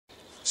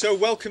So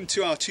welcome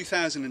to our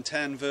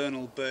 2010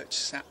 vernal birch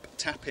sap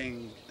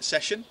tapping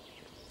session.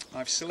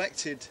 I've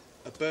selected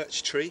a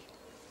birch tree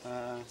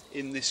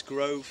in this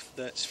grove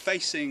that's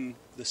facing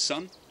the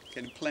sun,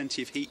 getting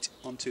plenty of heat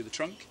onto the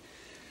trunk.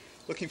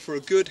 Looking for a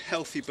good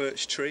healthy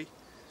birch tree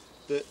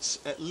that's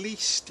at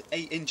least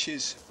 8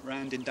 inches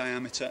round in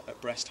diameter at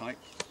breast height.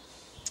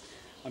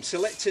 I'm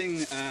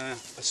selecting a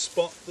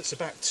spot that's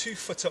about 2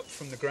 foot up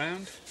from the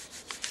ground,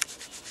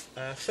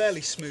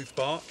 fairly smooth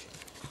bark,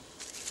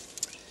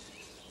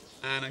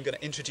 and I'm going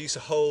to introduce a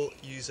hole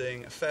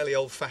using a fairly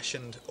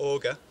old-fashioned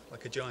auger,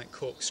 like a giant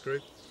corkscrew.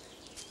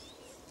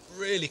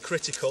 Really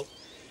critical,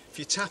 if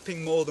you're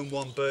tapping more than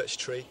one birch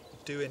tree,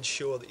 do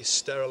ensure that you're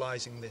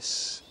sterilising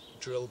this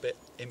drill bit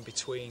in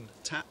between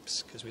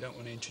taps, because we don't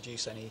want to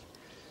introduce any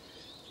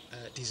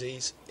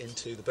disease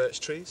into the birch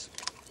trees.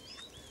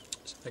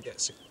 So that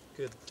gets a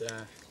good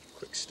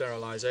quick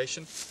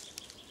sterilisation.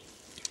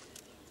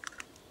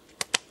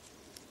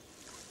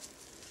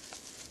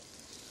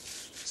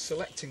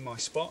 Selecting my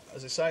spot,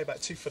 as I say,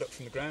 about 2 foot up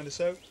from the ground or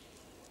so.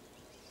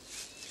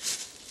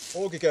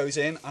 Auger goes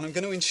in, and I'm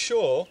going to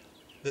ensure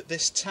that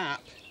this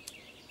tap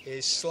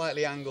is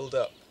slightly angled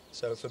up,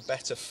 so for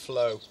better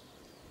flow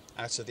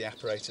out of the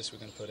apparatus we're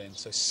going to put in.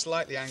 So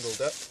slightly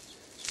angled up.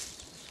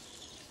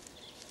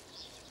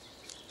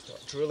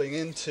 Start drilling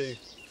into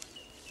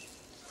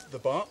the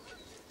bark.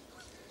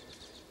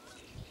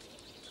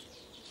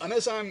 And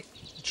as I'm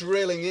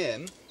drilling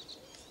in,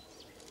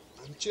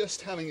 I'm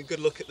just having a good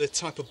look at the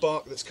type of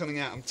bark that's coming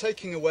out. I'm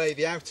taking away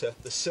the outer,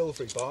 the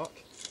silvery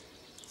bark.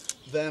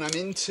 Then I'm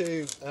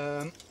into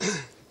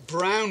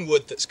brown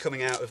wood that's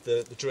coming out of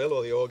the drill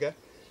or the auger.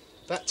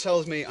 That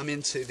tells me I'm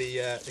into the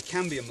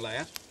cambium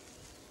layer.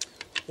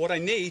 What I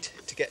need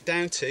to get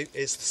down to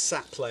is the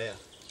sap layer.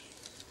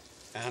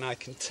 And I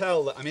can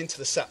tell that I'm into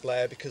the sap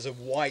layer because a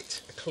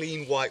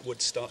clean white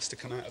wood starts to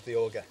come out of the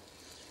auger.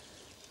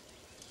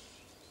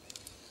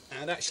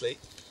 And actually,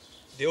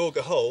 the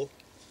auger hole,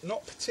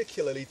 not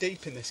particularly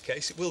deep in this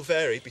case. It will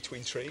vary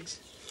between trees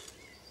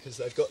because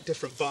they've got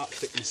different bark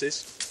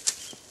thicknesses.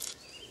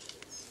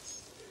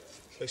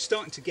 So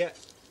starting to get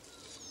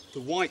the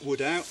white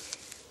wood out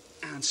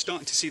and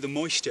starting to see the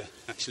moisture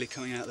actually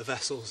coming out of the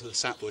vessels of the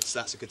sapwood, so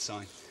that's a good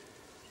sign.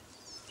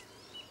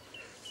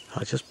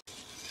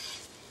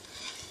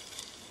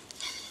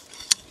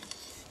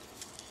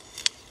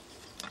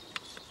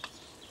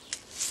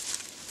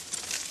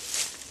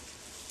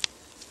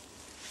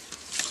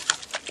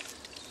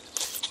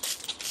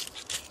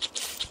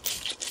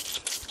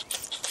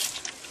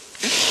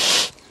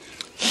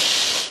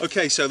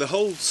 Okay, so the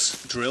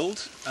hole's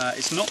drilled.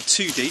 It's not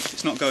too deep,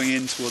 it's not going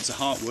in towards the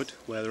heartwood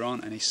where there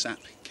aren't any sap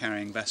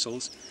carrying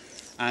vessels,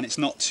 and it's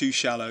not too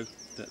shallow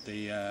that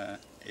the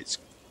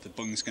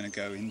bung's going to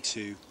go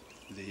into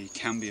the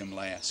cambium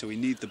layer. So we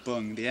need the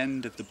bung, the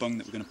end of the bung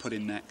that we're going to put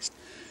in next,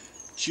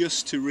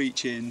 just to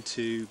reach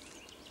into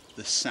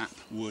the sap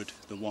wood,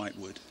 the white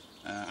wood,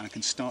 and I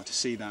can start to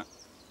see that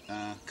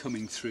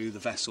coming through the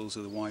vessels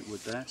of the white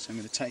wood there. So I'm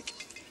going to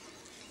take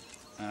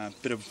a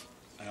bit of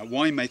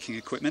winemaking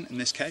equipment in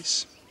this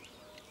case,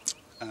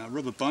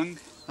 rubber bung,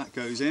 that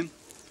goes in,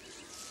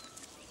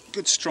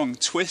 good strong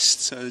twist,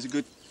 so there's a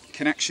good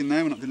connection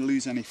there, we're not going to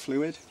lose any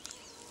fluid,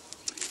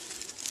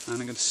 and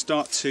I'm going to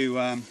start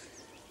to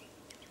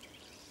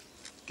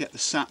get the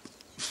sap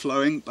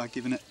flowing by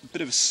giving it a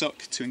bit of a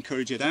suck to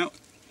encourage it out.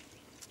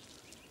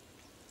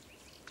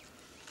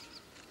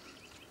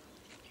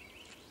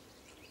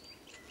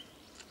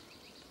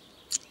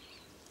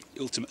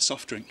 The ultimate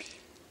soft drink.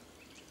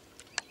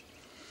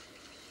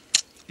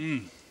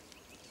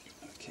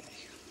 Okay.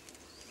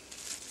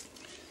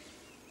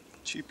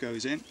 Tube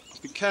goes in.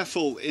 Be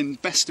careful, in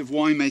best of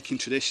winemaking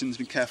traditions,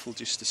 be careful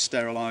just to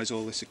sterilise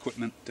all this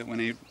equipment. Don't want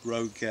any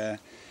rogue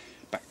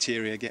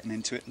bacteria getting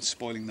into it and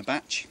spoiling the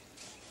batch.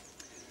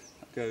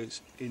 That goes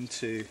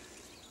into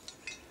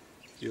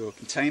your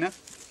container.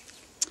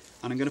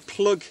 And I'm going to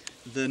plug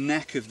the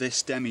neck of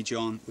this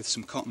demijohn with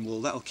some cotton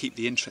wool. That'll keep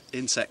the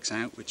insects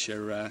out, which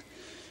are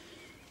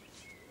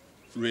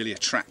really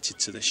attracted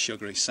to this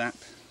sugary sap.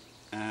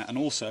 And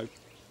also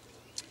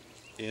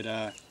it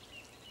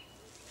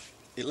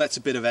lets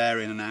a bit of air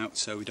in and out,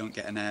 so we don't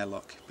get an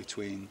airlock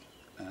between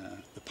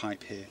the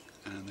pipe here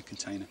and the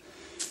container.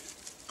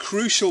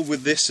 Crucial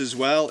with this as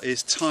well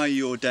is tie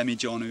your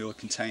demijohn or your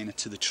container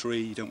to the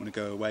tree. You don't want to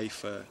go away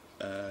for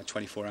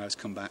 24 hours,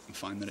 come back and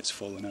find that it's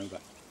fallen over.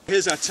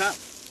 Here's our tap,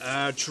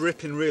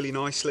 dripping really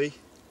nicely.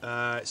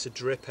 It's a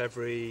drip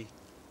every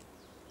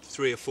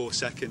 3 or 4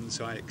 seconds,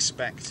 so I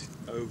expect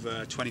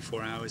over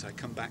 24 hours I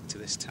come back to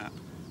this tap.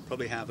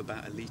 Probably have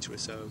about a litre or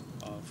so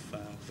of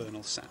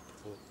vernal sap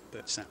or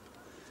birch sap.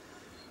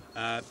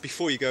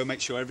 Before you go, make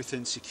sure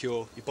everything's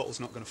secure, your bottle's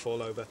not going to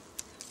fall over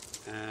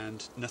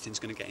and nothing's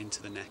going to get into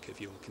the neck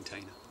of your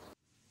container.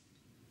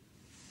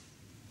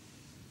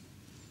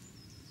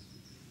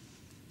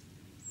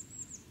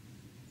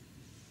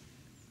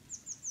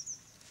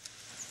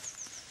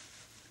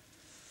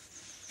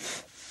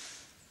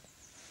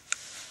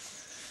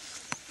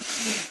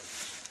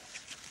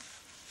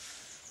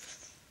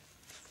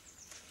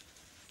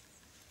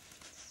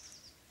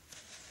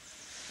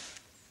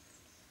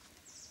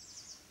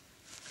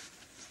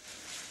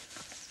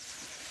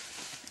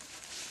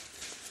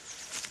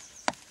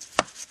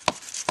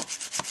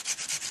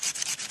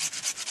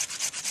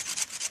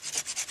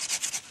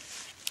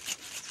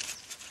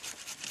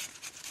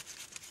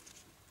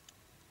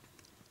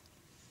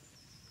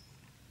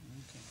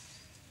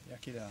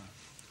 Yakida.